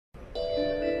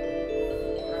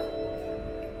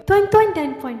Tuan-tuan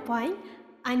dan puan-puan,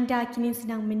 anda kini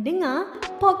sedang mendengar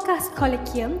podcast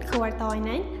Kolegium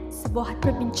Kewartawanan, sebuah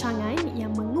perbincangan yang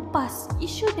mengupas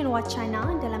isu dan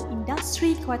wacana dalam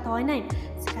industri kewartawanan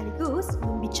sekaligus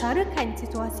membicarakan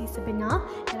situasi sebenar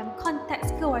dalam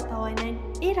konteks kewartawanan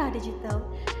era digital.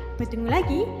 Bertunggu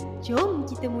lagi, jom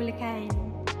kita mulakan.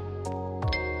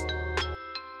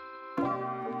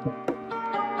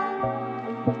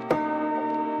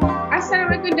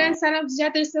 Assalamualaikum dan salam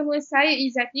sejahtera semua. Saya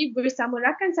Izzati bersama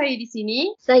rakan saya di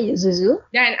sini. Saya Zuzu.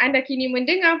 Dan anda kini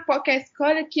mendengar podcast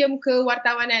Kolegium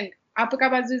Kewartawanan. Apa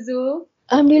khabar Zuzu?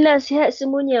 Alhamdulillah sihat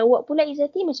semuanya. Awak pula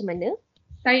Izzati macam mana?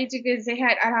 Saya juga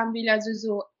sihat, Alhamdulillah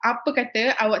Zuzu. Apa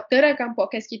kata awak terangkan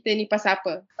podcast kita ni pasal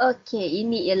apa? Okey,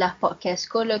 ini ialah podcast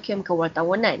Kolegium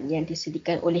Kewartawanan yang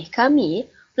disediakan oleh kami,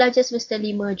 pelajar semester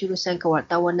 5 jurusan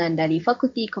Kewartawanan dari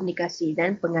Fakulti Komunikasi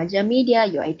dan Pengajian Media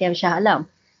UiTM Shah Alam.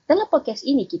 Dalam podcast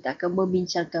ini, kita akan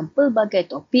membincangkan pelbagai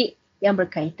topik yang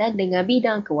berkaitan dengan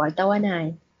bidang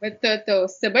kewartawanan. Betul tu.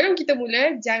 Sebelum kita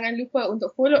mula, jangan lupa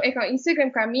untuk follow akaun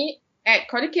Instagram kami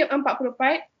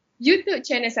 @Kolegium44, YouTube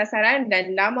channel Sasaran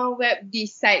dan laman web di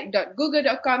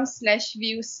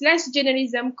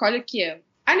site.google.com/view/journalism-Kolegium.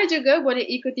 Anda juga boleh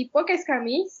ikuti podcast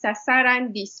kami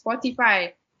Sasaran di Spotify.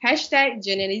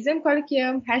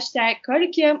 #journalism-Kolegium,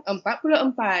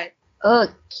 #Kolegium44.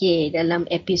 Okey, dalam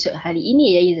episod hari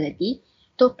ini ya Izzati,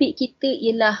 topik kita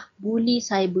ialah buli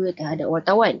cyber terhadap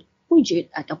wartawan, wujud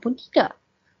ataupun tidak.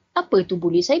 Apa itu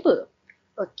buli cyber?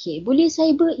 Okey, buli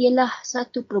cyber ialah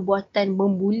satu perbuatan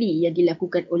membuli yang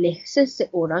dilakukan oleh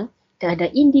seseorang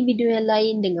terhadap individu yang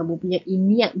lain dengan mempunyai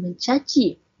niat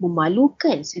mencaci,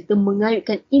 memalukan serta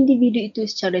mengayutkan individu itu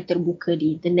secara terbuka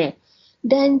di internet.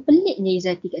 Dan peliknya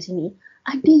Izzati kat sini,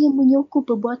 ada yang menyokong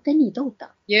perbuatan ni, tahu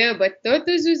tak? Ya, betul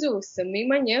tu Zuzu.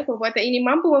 Sememangnya perbuatan ini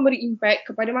mampu memberi impak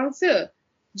kepada mangsa.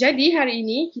 Jadi hari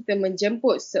ini kita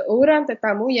menjemput seorang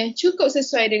tetamu yang cukup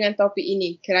sesuai dengan topik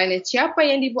ini kerana siapa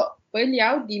yang dibuat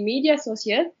beliau di media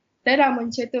sosial telah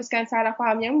mencetuskan salah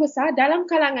faham yang besar dalam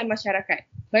kalangan masyarakat.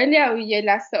 Beliau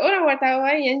ialah seorang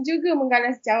wartawan yang juga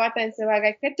menggalas jawatan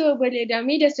sebagai Ketua Belia dan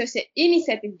Media Sosial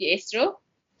Inisiatif di Astro.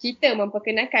 Kita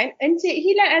memperkenalkan Encik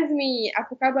Hilal Azmi.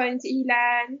 Apa khabar Encik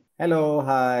Hilal? Hello,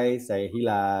 hai, saya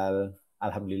Hilal.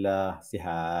 Alhamdulillah,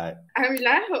 sihat.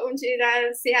 Alhamdulillah, Encik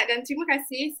Hilal sihat dan terima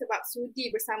kasih sebab sudi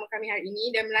bersama kami hari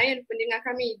ini dan melayan pendengar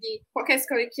kami di podcast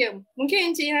Kolegium. Mungkin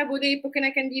Encik Hilal boleh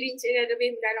perkenalkan diri Encik Hilal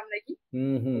lebih mendalam lagi?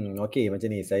 Okey, macam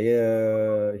ni. Saya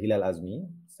Hilal Azmi.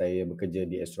 Saya bekerja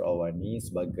di Astro Awani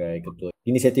sebagai Ketua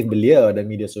Inisiatif Belia dan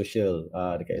Media Sosial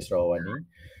dekat Astro Awani.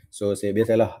 So saya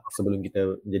biasalah sebelum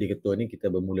kita menjadi ketua ni kita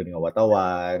bermula dengan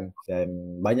wartawan dan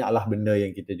banyaklah benda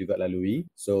yang kita juga lalui.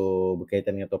 So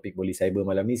berkaitan dengan topik buli cyber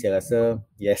malam ni saya rasa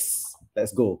yes,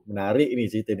 let's go. Menarik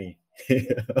ni cerita ni.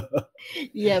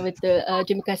 Ya betul.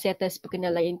 Terima kasih atas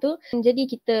perkenalan itu. Jadi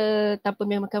kita tanpa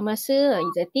memakan masa,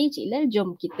 Izzati, Cik Lal,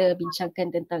 jom kita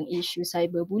bincangkan tentang isu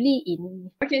cyberbullying.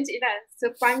 Okey Encik Hilal,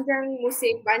 sepanjang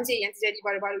musim banjir yang terjadi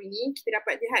baru-baru ini, kita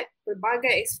dapat lihat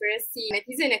pelbagai ekspresi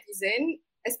netizen,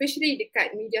 especially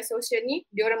dekat media sosial ni,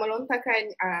 diorang melontarkan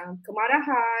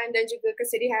kemarahan dan juga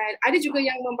kesedihan. Ada juga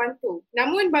yang membantu.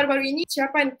 Namun baru-baru ini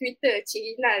ucapan Twitter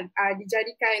Cik Hilal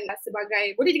dijadikan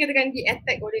sebagai, boleh dikatakan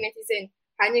di-attack oleh netizen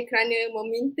hanya kerana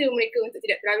meminta mereka untuk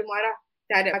tidak terlalu marah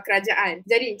terhadap kerajaan.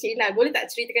 Jadi Cik Hilal, boleh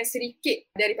tak ceritakan sedikit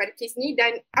daripada kes ni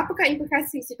dan apakah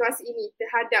implikasi situasi ini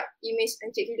terhadap imej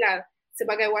Encik Hilal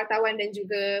sebagai wartawan dan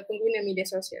juga pengguna media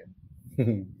sosial?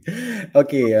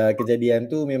 Okey, kejadian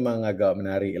tu memang agak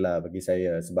menarik lah bagi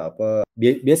saya. Sebab apa?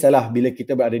 Biasalah bila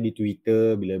kita berada di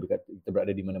Twitter, bila kita berada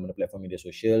di mana-mana platform media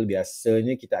sosial,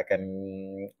 biasanya kita akan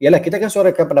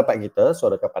suarakan pendapat kita,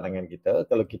 suarakan pandangan kita.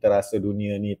 Kalau kita rasa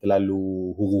dunia ni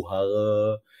terlalu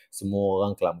huru-hara, semua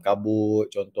orang kelam kabut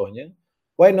contohnya,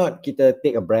 why not kita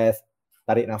take a breath,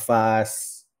 tarik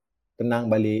nafas, tenang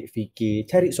balik, fikir,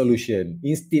 cari solution.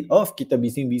 Instead of kita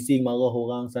bising-bising, marah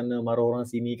orang sana, marah orang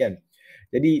sini kan.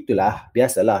 Jadi itulah,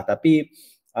 biasalah. Tapi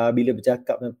bila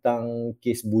bercakap tentang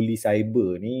kes buli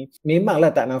cyber ni,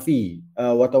 memanglah tak nafi.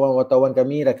 Wartawan-wartawan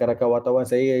kami, rakan-rakan wartawan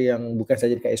saya yang bukan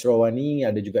saja dekat Astro Awani,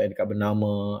 ada juga yang dekat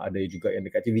Bernama, ada juga yang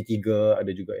dekat TV3,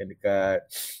 ada juga yang dekat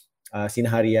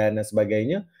Sinar Harian dan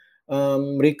sebagainya.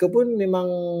 Mereka pun memang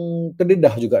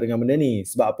terdedah juga dengan benda ni.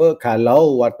 Sebab apa?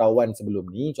 Kalau wartawan sebelum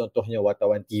ni, contohnya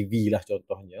wartawan TV lah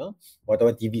contohnya,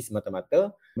 wartawan TV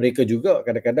semata-mata, mereka juga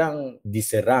kadang-kadang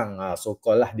diserang,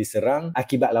 so-called lah diserang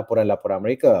akibat laporan-laporan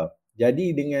mereka.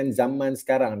 Jadi dengan zaman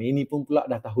sekarang ni, ini pun pula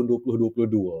dah tahun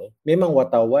 2022, memang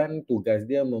wartawan tugas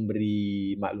dia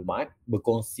memberi maklumat,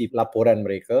 berkongsi laporan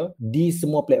mereka di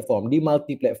semua platform, di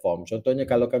multi platform. Contohnya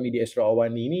kalau kami di Astro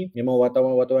Awani ni, memang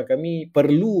wartawan-wartawan kami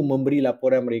perlu memberi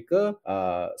laporan mereka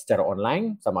secara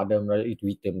online, sama ada melalui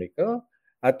Twitter mereka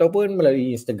ataupun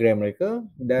melalui Instagram mereka,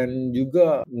 dan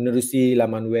juga menerusi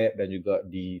laman web dan juga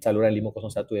di saluran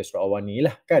 501 Astro Awani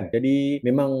lah kan. Jadi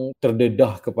memang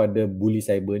terdedah kepada bully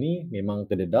cyber ni, memang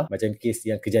terdedah. Macam kes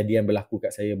yang kejadian berlaku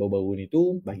kat saya baru-baru ni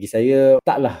tu, bagi saya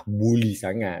taklah bully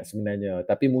sangat sebenarnya,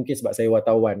 tapi mungkin sebab saya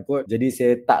wartawan kot, jadi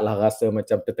saya taklah rasa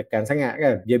macam tertekan sangat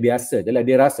kan. Dia biasa je lah,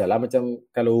 dia rasa lah macam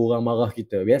kalau orang marah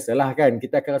kita, biasalah kan,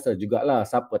 kita akan rasa jugalah,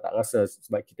 siapa tak rasa,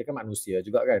 sebab kita kan manusia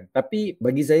juga kan. Tapi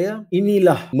bagi saya,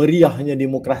 inilah meriahnya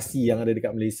demokrasi yang ada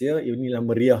dekat Malaysia, inilah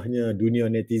meriahnya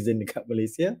dunia netizen dekat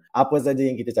Malaysia. Apa saja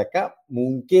yang kita cakap,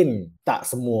 mungkin tak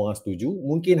semua orang setuju,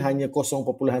 mungkin hanya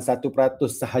 0.1%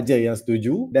 sahaja yang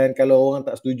setuju, dan kalau orang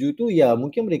tak setuju tu, ya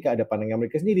mungkin mereka ada pandangan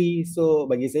mereka sendiri. So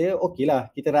bagi saya,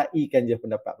 okeylah, kita raikan je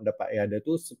pendapat-pendapat yang ada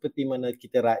tu, seperti mana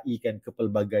kita raikan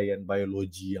kepelbagaian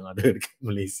biologi yang ada dekat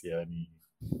Malaysia ni.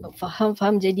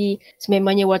 Faham. Jadi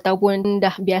sememangnya wartawan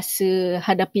dah biasa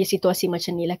hadapi situasi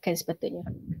macam ni lah kan sepatutnya.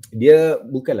 Dia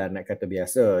bukanlah nak kata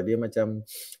biasa. Dia macam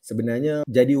sebenarnya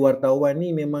jadi wartawan ni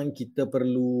memang kita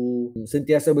perlu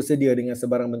sentiasa bersedia dengan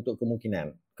sebarang bentuk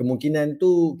kemungkinan. Kemungkinan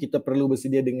tu kita perlu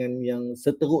bersedia dengan yang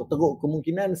seteruk-teruk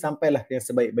kemungkinan sampailah yang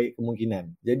sebaik-baik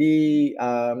kemungkinan. Jadi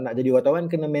nak jadi wartawan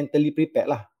kena mentally prepared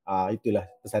lah. Itulah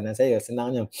pesanan saya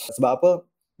senangnya. Sebab apa?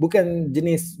 Bukan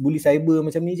jenis bully cyber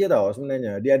macam ni je tau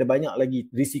sebenarnya. Dia ada banyak lagi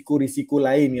risiko-risiko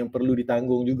lain yang perlu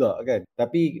ditanggung juga kan.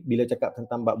 Tapi bila cakap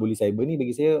tentang bab bully cyber ni,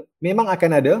 bagi saya memang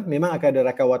akan ada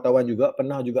rakan wartawan juga.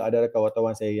 Pernah juga ada rakan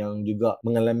wartawan saya yang juga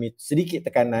mengalami sedikit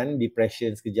tekanan,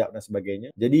 depression sekejap dan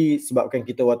sebagainya. Jadi sebabkan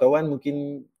kita wartawan,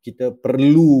 mungkin kita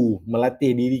perlu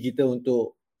melatih diri kita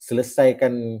untuk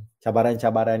selesaikan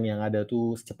cabaran-cabaran yang ada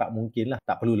tu secepat mungkin lah.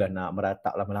 Tak perlulah nak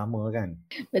meratap lama-lama kan.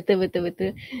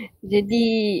 Betul.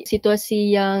 Jadi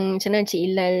situasi yang macam mana Cik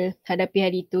Ilal hadapi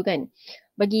hari tu kan,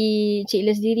 bagi Cik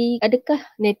Ilal sendiri, adakah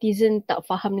netizen tak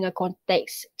faham dengan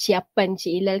konteks siapan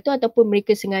Cik Ilal tu, ataupun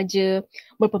mereka sengaja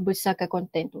memperbesarkan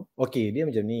konten tu? Okey, dia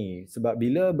macam ni. Sebab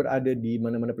bila berada di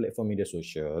mana-mana platform media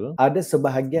sosial, ada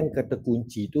sebahagian kata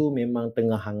kunci tu memang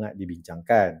tengah hangat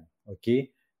dibincangkan.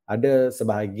 Okey. Ada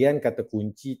sebahagian kata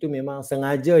kunci tu memang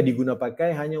sengaja diguna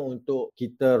pakai hanya untuk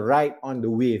kita ride on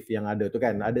the wave yang ada tu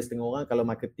kan. Ada setengah orang kalau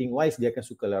marketing wise dia akan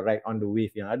suka lah ride on the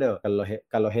wave yang ada.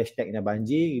 Kalau hashtagnya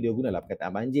banjir, dia gunalah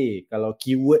perkataan banjir. Kalau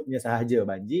keywordnya sahaja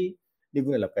banjir, dia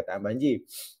gunalah perkataan banjir.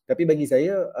 Tapi bagi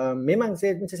saya, memang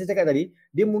macam saya cakap tadi,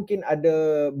 dia mungkin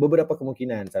ada beberapa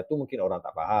kemungkinan. Satu, mungkin orang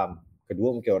tak faham.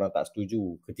 Kedua, mungkin orang tak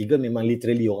setuju. Ketiga, memang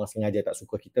literally orang sengaja tak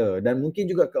suka kita. Dan mungkin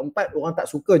juga keempat, orang tak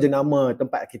suka je nama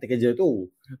tempat kita kerja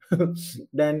tu.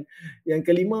 Dan yang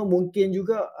kelima, mungkin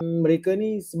juga mereka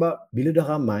ni sebab bila dah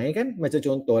ramai kan, macam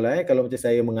contohlah kalau macam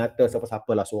saya mengata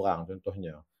siapa-siapa lah seorang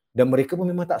contohnya. Dan mereka pun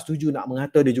memang tak setuju nak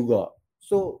mengata dia juga.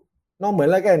 So, normal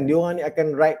lah kan, dia orang ni akan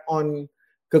ride on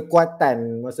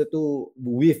kekuatan, masa tu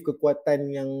wave kekuatan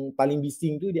yang paling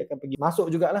bising tu, dia akan pergi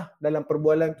masuk jugalah dalam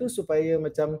perbualan tu supaya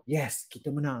macam yes,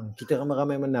 kita menang, kita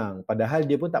ramai-ramai menang, padahal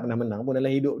dia pun tak pernah menang pun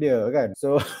dalam hidup dia kan.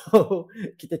 So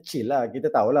kita chill lah, kita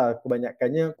tahulah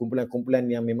kebanyakannya kumpulan-kumpulan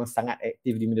yang memang sangat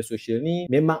aktif di media sosial ni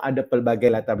memang ada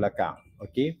pelbagai latar belakang.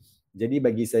 Okay, jadi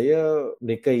bagi saya,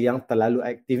 mereka yang terlalu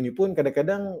aktif ni pun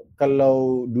kadang-kadang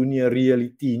kalau dunia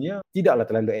realitinya tidaklah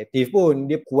terlalu aktif pun.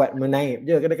 Dia kuat menaip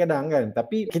je kadang-kadang kan.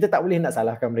 Tapi kita tak boleh nak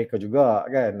salahkan mereka juga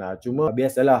kan. Cuma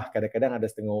biasalah kadang-kadang ada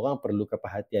setengah orang perlukan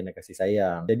perhatian dan kasih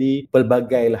sayang. Jadi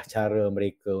pelbagailah cara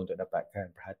mereka untuk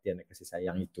dapatkan perhatian dan kasih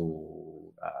sayang itu.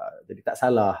 Jadi tak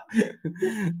salah.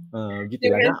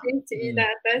 Gitulah. Terima kasih Cik Ila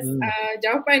atas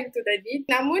jawapan itu tadi.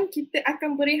 Namun kita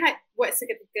akan berehat buat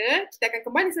seketika. Kita akan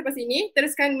kembali selepas ini.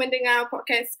 Teruskan mendengar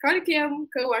podcast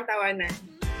Kolokium Kewartawanan.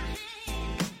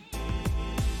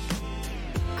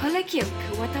 Kolokium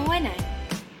Kewartawanan.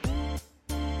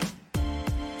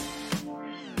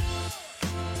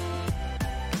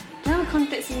 Dalam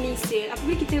konteks Malaysia,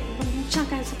 apabila kita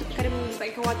membincangkan satu perkara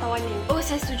melibatkan wartawan ini,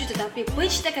 saya setuju, tetapi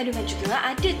pencerita kandungan juga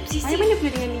ada sisi. bagaimana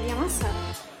pula dengan media massa?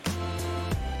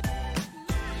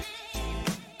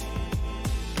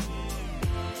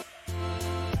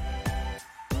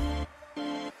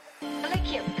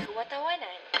 Kolokium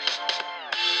Kewartawanan.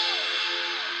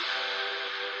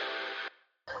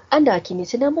 Anda kini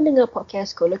sedang mendengar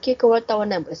podcast Kolokium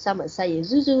Kewartawanan bersama saya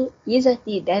Zuzu,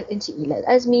 Izzati dan Encik Ilal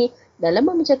Azmi dalam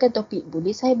membicarakan topik bully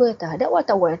cyber terhadap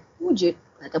wartawan, wujud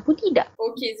ataupun tidak.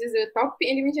 Okey Zuzu, topik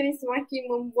yang dibincang ni semakin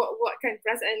membuat-buatkan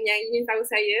perasaan yang ingin tahu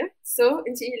saya. So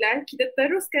Encik Hilal, kita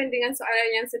teruskan dengan soalan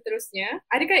yang seterusnya.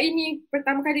 Adakah ini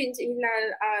pertama kali Encik Hilal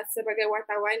sebagai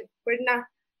wartawan pernah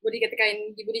boleh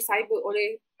dikatakan dibuli cyber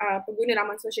oleh pengguna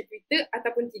laman sosial Twitter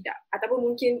ataupun tidak?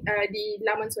 Ataupun mungkin di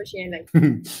laman sosial yang lain?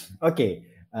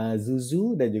 Okey.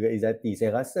 Zuzu dan juga Izzati,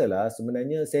 saya rasa lah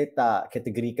sebenarnya saya tak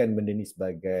kategorikan benda ni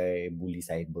sebagai bully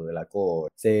cyber lah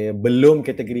kot. Saya belum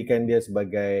kategorikan dia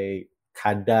sebagai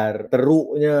kadar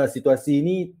teruknya situasi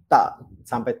ni, tak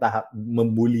sampai tahap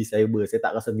membuli cyber. Saya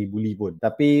tak rasa dibuli pun.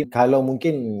 Tapi kalau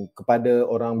mungkin kepada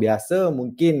orang biasa,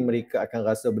 mungkin mereka akan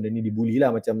rasa benda ni dibuli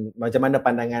lah. Macam mana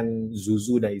pandangan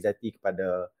Zuzu dan Izzati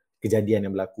kepada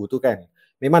kejadian yang berlaku tu kan.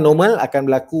 Memang normal akan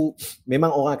berlaku,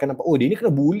 memang orang akan nampak, oh dia ni kena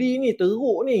bully ni,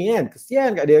 teruk ni kan,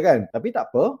 kesian kat dia kan. Tapi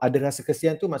tak apa, ada rasa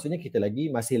kesian tu maksudnya kita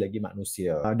masih lagi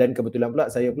manusia. Dan kebetulan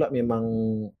pula, saya pula memang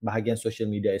bahagian social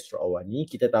media Astro Awani.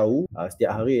 Kita tahu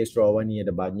setiap hari Astro Awani ada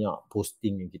banyak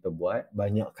posting yang kita buat,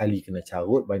 banyak kali kena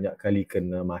carut, banyak kali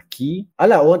kena maki.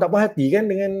 Alah, orang tak puas hati kan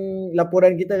dengan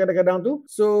laporan kita kadang-kadang tu.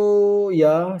 So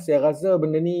ya, saya rasa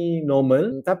benda ni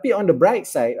normal. Tapi on the bright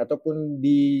side ataupun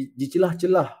di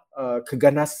celah-celah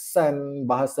keganasan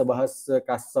bahasa-bahasa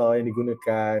kasar yang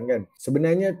digunakan kan,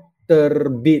 sebenarnya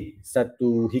terbit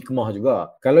satu hikmah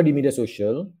juga. Kalau di media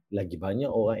sosial lagi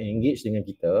banyak orang engage dengan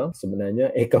kita,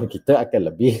 sebenarnya akaun kita akan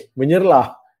lebih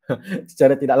menyerlah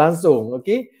secara tidak langsung.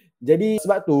 Okey, jadi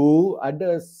sebab tu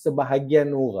ada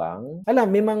sebahagian orang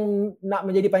memang nak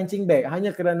menjadi pancing bag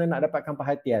hanya kerana nak dapatkan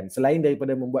perhatian. Selain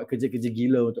daripada membuat kerja-kerja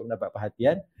gila untuk mendapat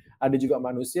perhatian, ada juga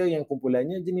manusia yang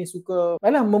kumpulannya jenis suka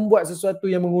membuat sesuatu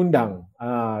yang mengundang.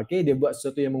 Okay, dia buat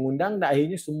sesuatu yang mengundang dan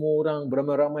akhirnya semua orang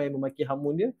beramai-ramai memaki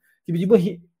hamun dia.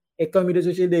 Tiba-tiba akaun media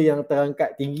sosial dia yang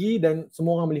terangkat tinggi dan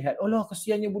semua orang melihat, oh lah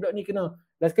kesiannya budak ni kena.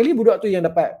 Last kali budak tu yang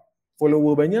dapat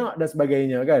follower banyak dan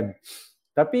sebagainya kan.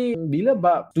 Tapi bila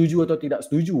bab setuju atau tidak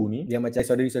setuju ni, yang macam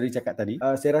saudari-saudari cakap tadi,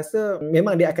 saya rasa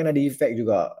memang dia akan ada efek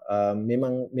juga.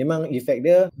 Memang efek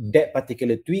dia, that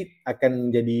particular tweet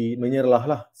akan jadi menyerlah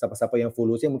lah. Siapa-siapa yang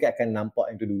follow saya mungkin akan nampak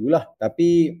yang tu dululah.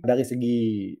 Tapi dari segi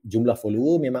jumlah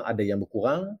follower memang ada yang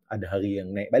berkurang, ada hari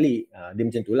yang naik balik. Dia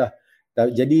macam tu lah.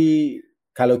 Jadi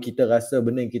kalau kita rasa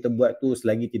benda yang kita buat tu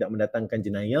selagi tidak mendatangkan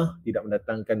jenayah, tidak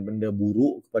mendatangkan benda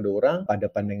buruk kepada orang,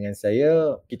 pada pandangan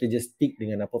saya, kita just stick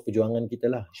dengan apa perjuangan kita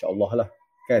lah. InsyaAllah lah.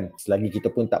 Kan? Selagi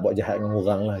kita pun tak buat jahat dengan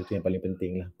orang lah. Itu yang paling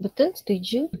penting lah. Betul,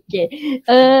 setuju. Okay.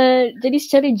 Jadi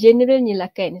secara generalnya lah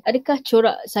kan, adakah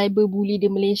corak cyberbully di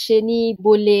Malaysia ni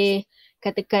boleh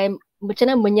katakan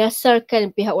macam mana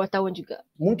menyasarkan pihak wartawan juga?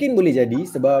 Mungkin boleh jadi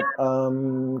sebab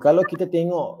kalau kita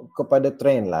tengok kepada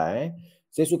trend lah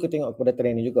saya suka tengok kepada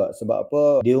trend ni juga. Sebab apa?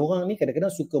 Dia orang ni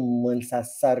kadang-kadang suka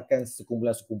mensasarkan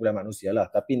sekumpulan-sekumpulan manusia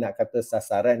lah. Tapi nak kata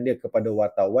sasaran dia kepada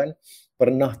wartawan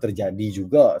pernah terjadi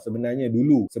juga sebenarnya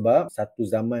dulu. Sebab satu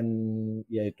zaman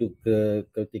iaitu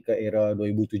ketika era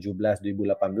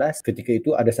 2017-2018, ketika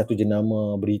itu ada satu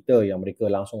jenama berita yang mereka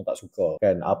langsung tak suka.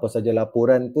 Kan? Apa saja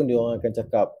laporan pun dia orang akan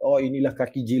cakap, oh inilah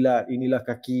kaki jilat, inilah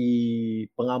kaki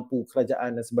pengampu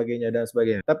kerajaan dan sebagainya dan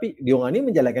sebagainya. Tapi dia orang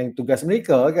ni menjalankan tugas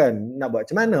mereka kan. Nak buat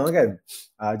macam mana kan.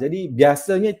 Jadi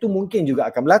biasanya itu mungkin juga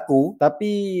akan berlaku,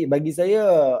 tapi bagi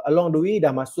saya along the way dah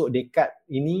masuk dekad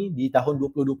ini di tahun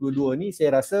 2022 ni,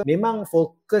 saya rasa memang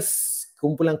fokus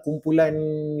kumpulan-kumpulan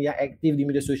yang aktif di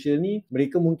media sosial ni,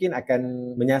 mereka mungkin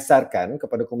akan menyasarkan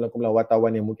kepada kumpulan-kumpulan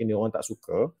wartawan yang mungkin dia orang tak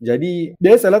suka. Jadi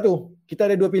biasalah tu, kita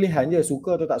ada dua pilihan je,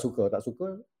 suka atau tak suka. Tak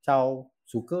suka, ciao.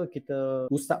 Suka, kita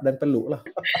usap dan peluk lah.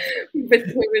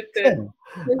 Betul-betul.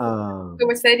 So,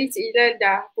 masa tadi Cik Hilal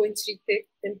dah pun cerita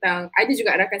tentang, ada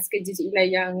juga rakan sekerja Cik Hilal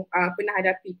yang pernah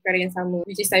hadapi perkara yang sama,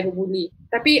 which is cyberbully.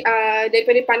 Tapi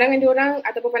daripada pandangan diorang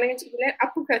ataupun pandangan Cik Hilal,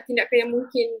 apakah tindakan yang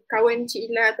mungkin kawan Cik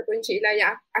Hilal ataupun Cik Hilal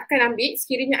yang akan ambil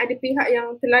sekiranya ada pihak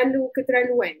yang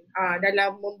keterlaluan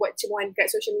dalam membuat cemuan dekat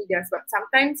social media? Sebab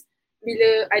sometimes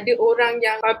bila ada orang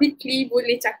yang publicly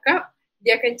boleh cakap,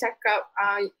 dia akan cakap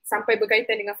sampai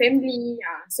berkaitan dengan family.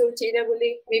 So Cik Hilal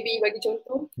boleh maybe bagi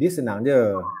contoh? Dia senang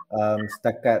je.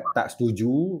 Setakat tak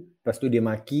setuju, lepas tu dia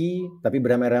maki, tapi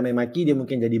beramai-ramai maki dia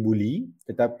mungkin jadi bully.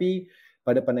 Tetapi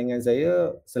pada pandangan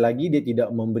saya, selagi dia tidak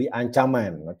memberi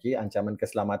ancaman, ancaman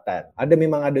keselamatan.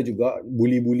 Memang ada juga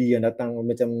bully-bully yang datang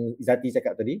macam Izzati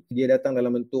cakap tadi. Dia datang dalam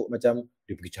bentuk macam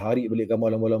dia pergi cari balik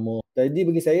gambar lama-lama. Jadi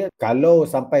bagi saya, kalau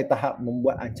sampai tahap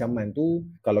membuat ancaman tu,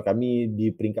 kalau kami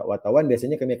di peringkat wartawan,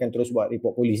 biasanya kami akan terus buat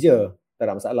report polis je. tak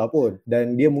ada masalah pun.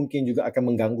 Dan dia mungkin juga akan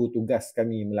mengganggu tugas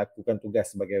kami melakukan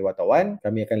tugas sebagai wartawan.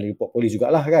 Kami akan report polis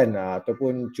jugalah kan,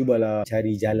 ataupun cubalah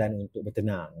cari jalan untuk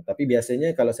bertenang. Tapi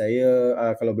biasanya kalau saya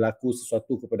kalau berlaku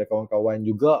sesuatu kepada kawan-kawan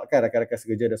juga kan, rakan-rakan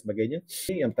sekerja dan sebagainya,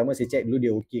 yang pertama saya check dulu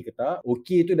dia okey ke tak.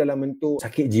 Okey itu dalam bentuk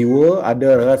sakit jiwa,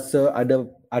 ada rasa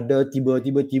ada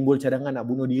tiba-tiba timbul cadangan nak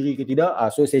bunuh diri ke tidak.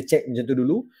 So saya check macam tu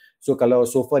dulu. So kalau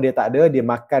so far dia tak ada, dia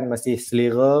makan masih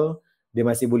selera, dia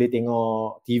masih boleh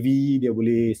tengok TV, dia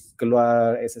boleh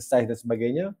keluar exercise dan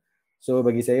sebagainya. So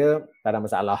bagi saya tak ada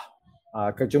masalah.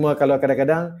 Cuma kalau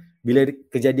kadang-kadang bila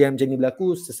kejadian macam ni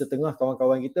berlaku, sesetengah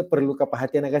kawan-kawan kita perlukan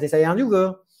perhatian dan kasih sayang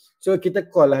juga. So kita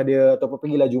call lah dia ataupun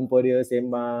pergilah jumpa dia,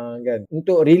 sembang kan.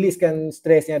 Untuk riliskan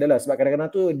stresnya adalah sebab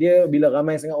kadang-kadang tu dia bila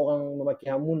ramai sangat orang memaki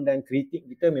hamun dan kritik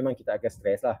kita, memang kita akan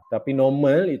stres lah. Tapi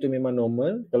normal, itu memang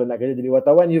normal. Kalau nak kerja jadi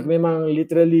wartawan, you memang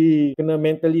literally kena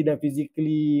mentally dan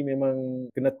physically memang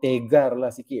kena tegar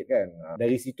lah sikit kan.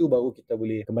 Dari situ baru kita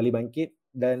boleh kembali bangkit.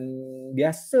 Dan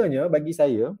biasanya bagi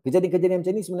saya, kejadian-kejadian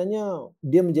macam ni sebenarnya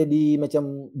dia menjadi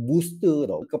macam booster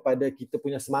tau kepada kita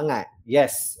punya semangat.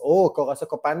 Yes, kau rasa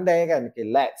kau pandai kan? Okay,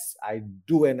 I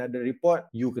do another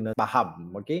report. You kena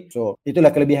faham, okay? So,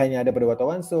 itulah kelebihan yang ada pada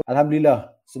wartawan. So,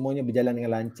 Alhamdulillah, semuanya berjalan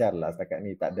dengan lancar lah setakat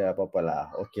ni. Tak ada apa-apa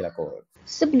lah. Okay lah kot.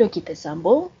 Sebelum kita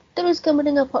sambung, teruskan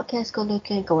mendengar podcast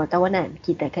Kolokium Kewartawanan.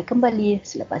 Kita akan kembali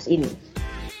selepas ini.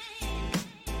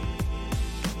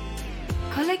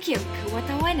 Kolokium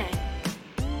Kewartawanan.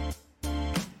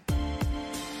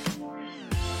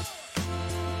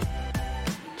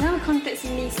 Dalam konteks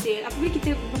Malaysia, apabila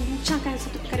kita membincangkan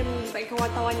satu perkara melibatkan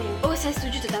wartawan ni, Oh, saya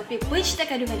setuju, tetapi pencerita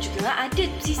gaduhan juga ada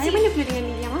sisi. bagaimana pula dengan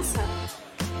media massa?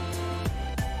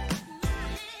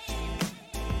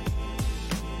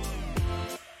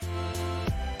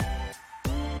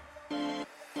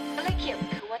 Kolokium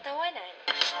Kewartawanan.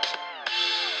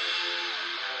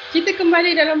 Kita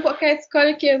kembali dalam podcast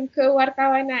Kolokium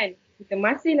Kewartawanan. Kita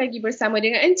masih lagi bersama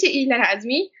dengan Encik Ilham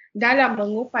Azmi dalam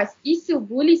mengupas isu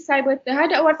buli cyber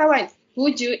terhadap wartawan,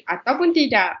 wujud ataupun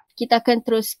tidak. Kita akan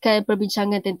teruskan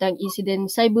perbincangan tentang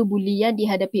insiden cyberbully yang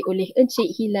dihadapi oleh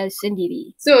Encik Hilal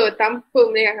sendiri. So,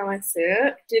 tanpa melengahkan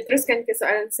masa, kita teruskan ke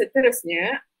soalan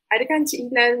seterusnya. Adakah Encik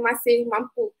Hilal masih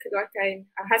mampu keluarkan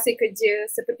hasil kerja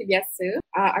seperti biasa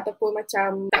ataupun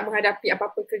macam tak menghadapi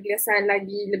apa-apa kegelisahan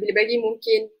lagi, lebih-lebih lagi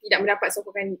mungkin tidak mendapat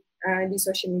sokongan di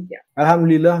social media?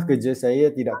 Alhamdulillah kerja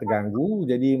saya tidak terganggu,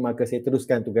 jadi maka saya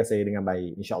teruskan tugas saya dengan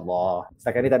baik, insyaAllah.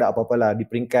 Setakat ni tak ada apa-apa lah, di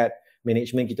peringkat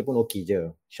management kita pun okey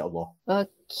je, insyaAllah.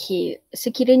 Okey,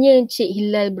 sekiranya Encik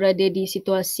Hilal berada di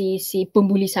situasi si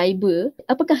pembuli cyber,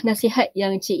 apakah nasihat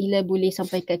yang Encik Hilal boleh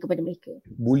sampaikan kepada mereka?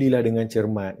 Bulilah dengan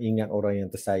cermat, ingat orang yang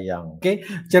tersayang. Okay,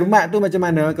 cermat tu macam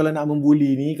mana kalau nak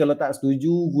membuli ni, kalau tak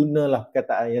setuju, gunalah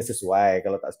perkataan yang sesuai.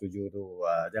 Kalau tak setuju tu,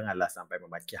 janganlah sampai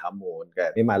memaki hamun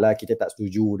kan. Memanglah kita tak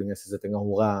setuju dengan sesetengah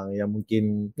orang yang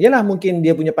mungkin, mungkin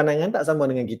dia punya pandangan tak sama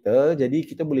dengan kita, jadi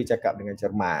kita boleh cakap dengan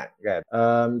cermat kan.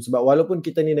 Sebab walaupun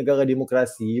kita ni negara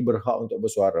demokrasi, berhak untuk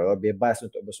bersuara, bebas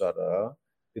untuk bersuara,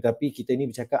 tetapi kita ni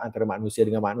bercakap antara manusia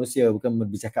dengan manusia, bukan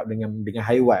bercakap dengan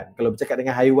haiwan. Kalau bercakap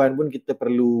dengan haiwan pun kita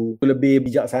perlu lebih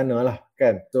bijaksana lah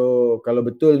kan. So kalau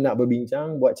betul nak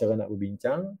berbincang, buat cara nak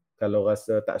berbincang. Kalau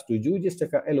rasa tak setuju, just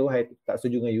cakap, hello, tak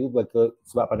setuju dengan you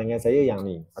sebab pandangan saya yang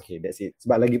ni. Okay, that's it.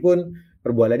 Sebab lagipun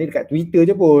perbualan ni dekat Twitter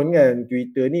je pun kan.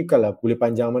 Twitter ni bukanlah boleh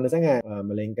panjang mana sangat.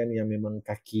 Melainkan yang memang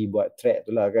kaki buat thread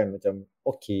tu lah kan. Macam,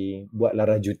 okay,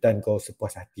 buatlah rajutan kau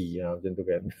sepuas hati. Macam tu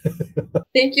kan.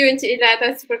 Thank you Encik Ila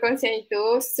atas perkongsian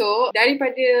itu. So,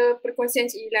 daripada perkongsian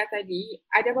Encik Ila tadi,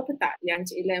 ada apa-apa tak yang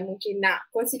Encik Ila mungkin nak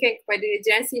kongsikan kepada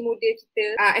generasi muda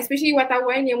kita, especially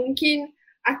wartawan yang mungkin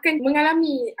akan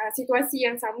mengalami situasi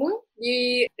yang sama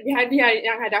di hari-hari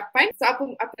yang hadapan. So,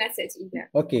 apa nasihat Cik Ida?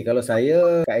 Okey, kalau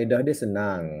saya, kaedah dia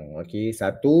senang. Okey,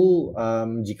 satu,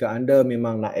 jika anda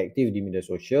memang nak aktif di media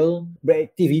sosial,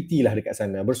 beraktiviti lah dekat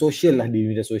sana, bersosial lah di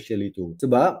media sosial itu.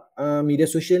 Sebab media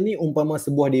sosial ni umpama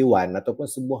sebuah dewan ataupun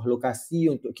sebuah lokasi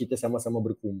untuk kita sama-sama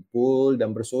berkumpul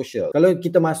dan bersosial. Kalau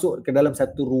kita masuk ke dalam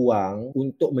satu ruang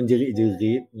untuk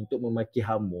menjerit-jerit, untuk memaki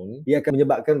hamun, ia akan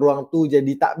menyebabkan ruang tu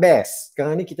jadi tak best.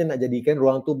 Sekarang ni kita nak jadikan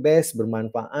ruang tu best,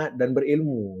 bermanfaat dan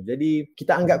berilmu. Jadi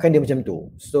kita anggapkan dia macam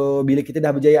tu. So bila kita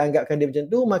dah berjaya anggapkan dia macam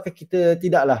tu, maka kita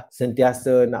tidaklah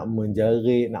sentiasa nak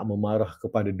menjerit, nak memarah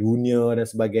kepada dunia dan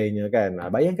sebagainya kan.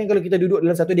 Bayangkan kalau kita duduk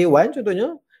dalam satu dewan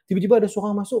contohnya, tiba-tiba ada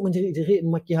seorang masuk menjerit-jerit,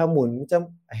 memaki hamun.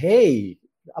 Macam, hey,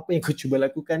 Apa yang kau cuba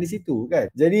lakukan di situ kan?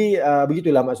 Jadi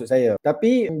begitulah maksud saya.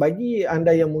 Tapi bagi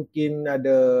anda yang mungkin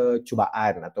ada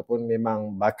cubaan ataupun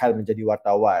memang bakal menjadi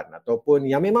wartawan ataupun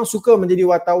yang memang suka menjadi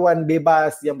wartawan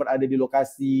bebas yang berada di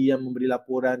lokasi yang memberi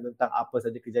laporan tentang apa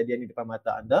saja kejadian di depan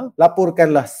mata anda,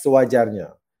 laporkanlah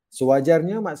sewajarnya.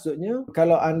 Sewajarnya maksudnya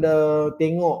kalau anda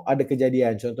tengok ada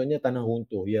kejadian, contohnya tanah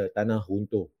runtuh, ya tanah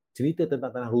runtuh. Cerita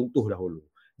tentang tanah runtuh dahulu.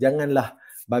 Janganlah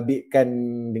babitkan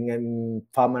dengan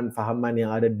fahaman-fahaman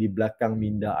yang ada di belakang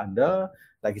minda anda.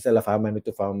 Tak kisahlah fahaman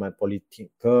itu fahaman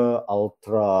politik ke,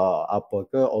 ultra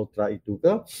apa ke, ultra itu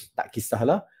ke, tak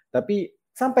kisahlah. Tapi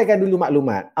sampaikan dulu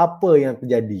maklumat apa yang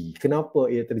terjadi, kenapa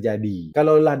ia terjadi.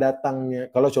 Kalaulah datangnya,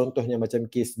 kalau contohnya macam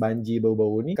kes banjir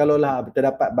baru-baru ni, kalaulah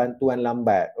terdapat bantuan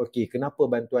lambat, okey, kenapa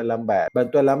bantuan lambat?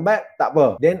 Bantuan lambat tak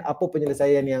apa. Then apa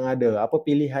penyelesaian yang ada? Apa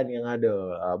pilihan yang ada?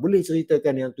 Boleh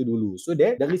ceritakan yang tu dulu. So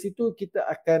that dari situ kita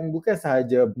akan bukan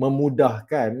sahaja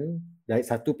memudahkan dari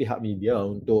satu pihak media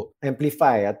untuk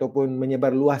amplify ataupun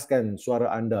menyebarluaskan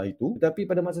suara anda itu, tetapi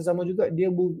pada masa sama juga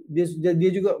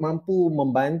dia juga mampu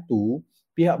membantu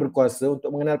pihak berkuasa untuk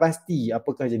mengenal pasti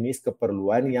apakah jenis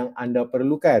keperluan yang anda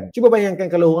perlukan. Cuba bayangkan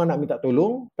kalau orang nak minta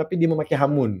tolong tapi dia memakai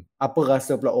hamun. Apa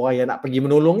rasa pula orang yang nak pergi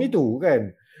menolong itu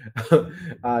kan?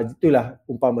 Itulah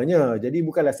umpamanya. Jadi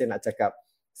bukanlah saya nak cakap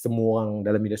semua orang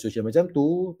dalam media sosial macam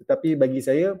tu, tetapi bagi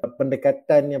saya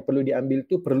pendekatan yang perlu diambil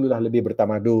tu perlulah lebih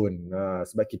bertamadun.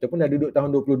 Sebab kita pun dah duduk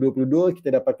tahun 2022,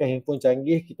 kita dapatkan handphone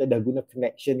canggih, kita dah guna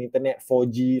connection internet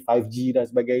 4G, 5G dan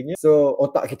sebagainya. So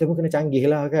otak kita pun kena canggih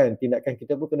lah kan, tindakan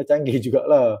kita pun kena canggih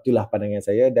jugalah. Itulah pandangan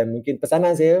saya dan mungkin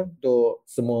pesanan saya untuk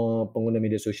semua pengguna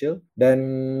media sosial. Dan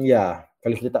ya,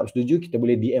 kalau kita tak bersetuju, kita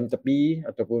boleh DM tepi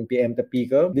ataupun PM tepi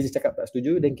ke. Dia cakap tak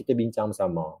setuju dan kita bincang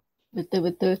bersama.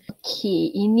 Betul-betul.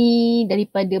 Okey, ini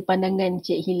daripada pandangan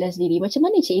Cik Hilal sendiri. Macam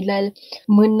mana Cik Hilal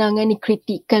menangani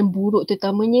kritikan buruk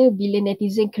terutamanya bila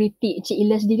netizen kritik Cik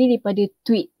Hilal sendiri daripada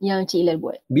tweet yang Cik Hilal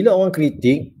buat? Bila orang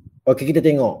kritik, okey kita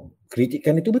tengok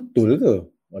kritikan itu betul ke?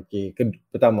 Okey,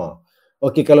 pertama.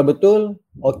 Okey kalau betul,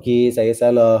 okey saya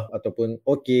salah ataupun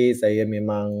okey saya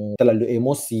memang terlalu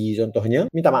emosi contohnya,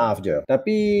 minta maaf je.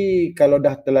 Tapi kalau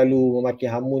dah terlalu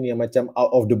memakai hamun yang macam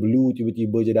out of the blue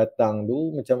tiba-tiba je datang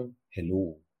tu macam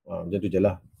hello. Macam tu je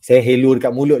lah. Saya hello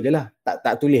dekat mulut je lah.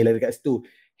 Tak tulis lah dekat situ.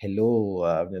 Hello,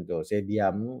 macam tu. Saya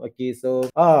diam. Okay, so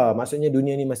maksudnya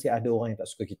dunia ni masih ada orang yang tak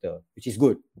suka kita. Which is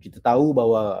good. Kita tahu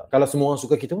bahawa kalau semua orang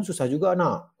suka kita pun susah juga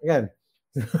nak. Kan?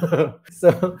 So,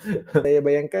 saya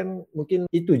bayangkan mungkin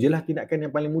itu je lah tindakan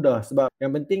yang paling mudah. Sebab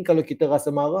yang penting kalau kita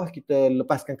rasa marah, kita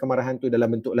lepaskan kemarahan tu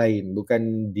dalam bentuk lain,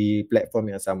 bukan di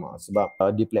platform yang sama.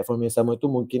 Sebab di platform yang sama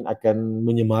tu mungkin akan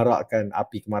menyemarakkan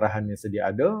api kemarahan yang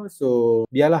sedia ada. So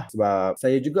biarlah, sebab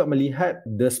saya juga melihat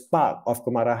the spark of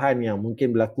kemarahan yang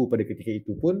mungkin berlaku pada ketika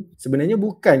itu pun sebenarnya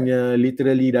bukannya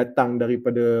literally datang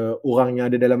daripada orang yang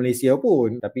ada dalam Malaysia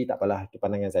pun. Tapi tak apalah, itu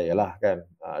pandangan saya lah kan.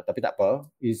 Tapi tak apa,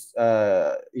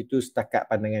 itu setakat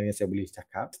pandangan yang saya boleh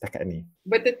cakap setakat ni.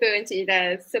 Betul Encik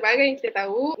Hilal. Sebagai yang kita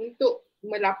tahu, untuk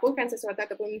melaporkan sesuatu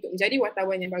ataupun untuk menjadi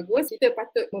wartawan yang bagus, kita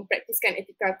patut mempraktiskan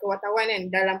etika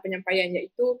kewartawanan dalam penyampaian,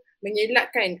 iaitu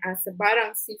mengelakkan sebarang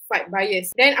sifat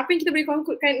bias. Dan apa yang kita boleh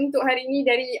konkludkan untuk hari ini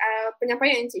dari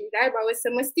penyampaian Encik Hilal, bahawa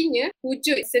semestinya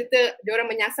wujud serta diorang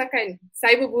menyasarkan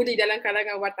cyberbully dalam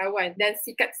kalangan wartawan dan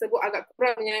sikap tersebut agak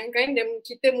kurang menyenangkan, dan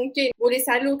kita mungkin boleh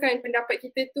salurkan pendapat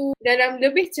kita tu dalam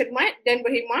lebih cermat dan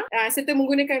berhemah serta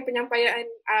menggunakan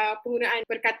penggunaan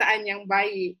perkataan yang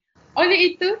baik.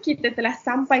 Oleh itu, kita telah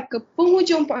sampai ke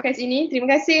penghujung podcast ini.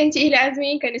 Terima kasih Encik Hilal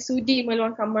Azmi kerana sudi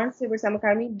meluangkan masa bersama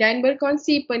kami dan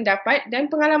berkongsi pendapat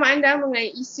dan pengalaman anda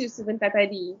mengenai isu sebentar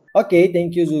tadi. Okay,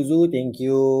 thank you Zuzu, thank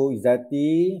you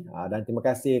Izzati, dan terima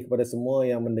kasih kepada semua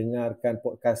yang mendengarkan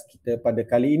podcast kita pada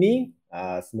kali ini.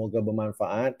 Semoga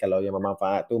bermanfaat. Kalau yang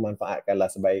bermanfaat tu,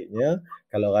 manfaatkanlah sebaiknya.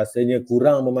 Kalau rasanya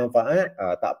kurang bermanfaat,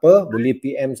 tak apa, boleh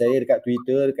PM saya dekat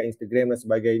Twitter, dekat Instagram dan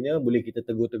sebagainya. Boleh kita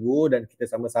tegur-tegur dan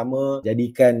kita sama-sama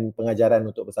jadikan pengajaran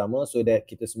untuk bersama, so that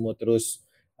kita semua terus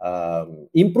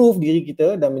improve diri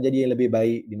kita dan menjadi yang lebih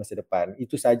baik di masa depan.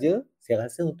 Itu saja saya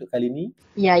rasa untuk kali ini.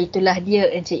 Ya, itulah dia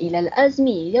Encik Hilal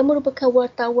Azmi yang merupakan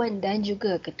wartawan dan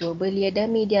juga Ketua Belia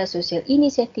dan Media Sosial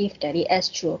Inisiatif dari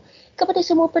Astro. Kepada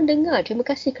semua pendengar, terima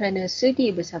kasih kerana sudi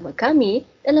bersama kami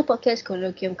dalam podcast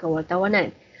Kolokium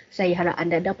Kewartawanan. Saya harap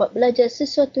anda dapat belajar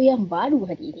sesuatu yang baru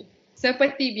hari ini.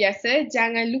 Seperti biasa,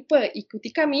 jangan lupa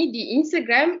ikuti kami di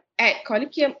Instagram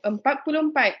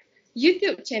 @kolokium44,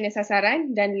 YouTube channel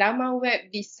sasaran dan laman web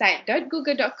di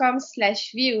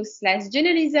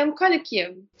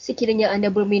site.google.com/view/journalismkolokium. Sekiranya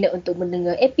anda berminat untuk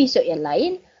mendengar episod yang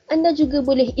lain Anda juga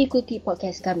boleh ikuti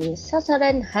podcast kami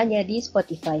sasaran hanya di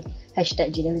Spotify.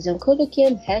 #Journalism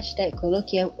Colloquium,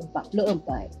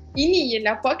 #Colloquium44. Ini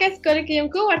ialah podcast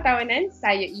Colloquium Kewartawanan.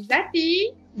 Saya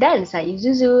Izzati. Dan saya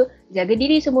Zuzu. Jaga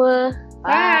diri semua.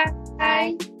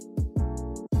 Bye.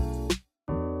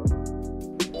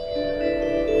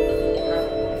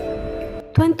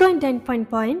 Tuan-tuan dan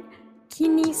puan-puan,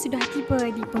 kini sudah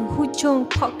tiba di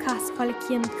penghujung podcast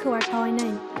Colloquium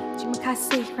Kewartawanan. Terima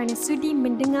kasih kerana sudi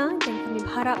mendengar dan kami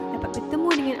berharap dapat bertemu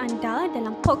dengan anda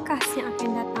dalam podcast yang akan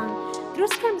datang.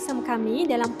 Teruskan bersama kami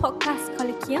dalam podcast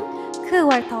Colloquium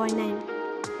Kewartawanan.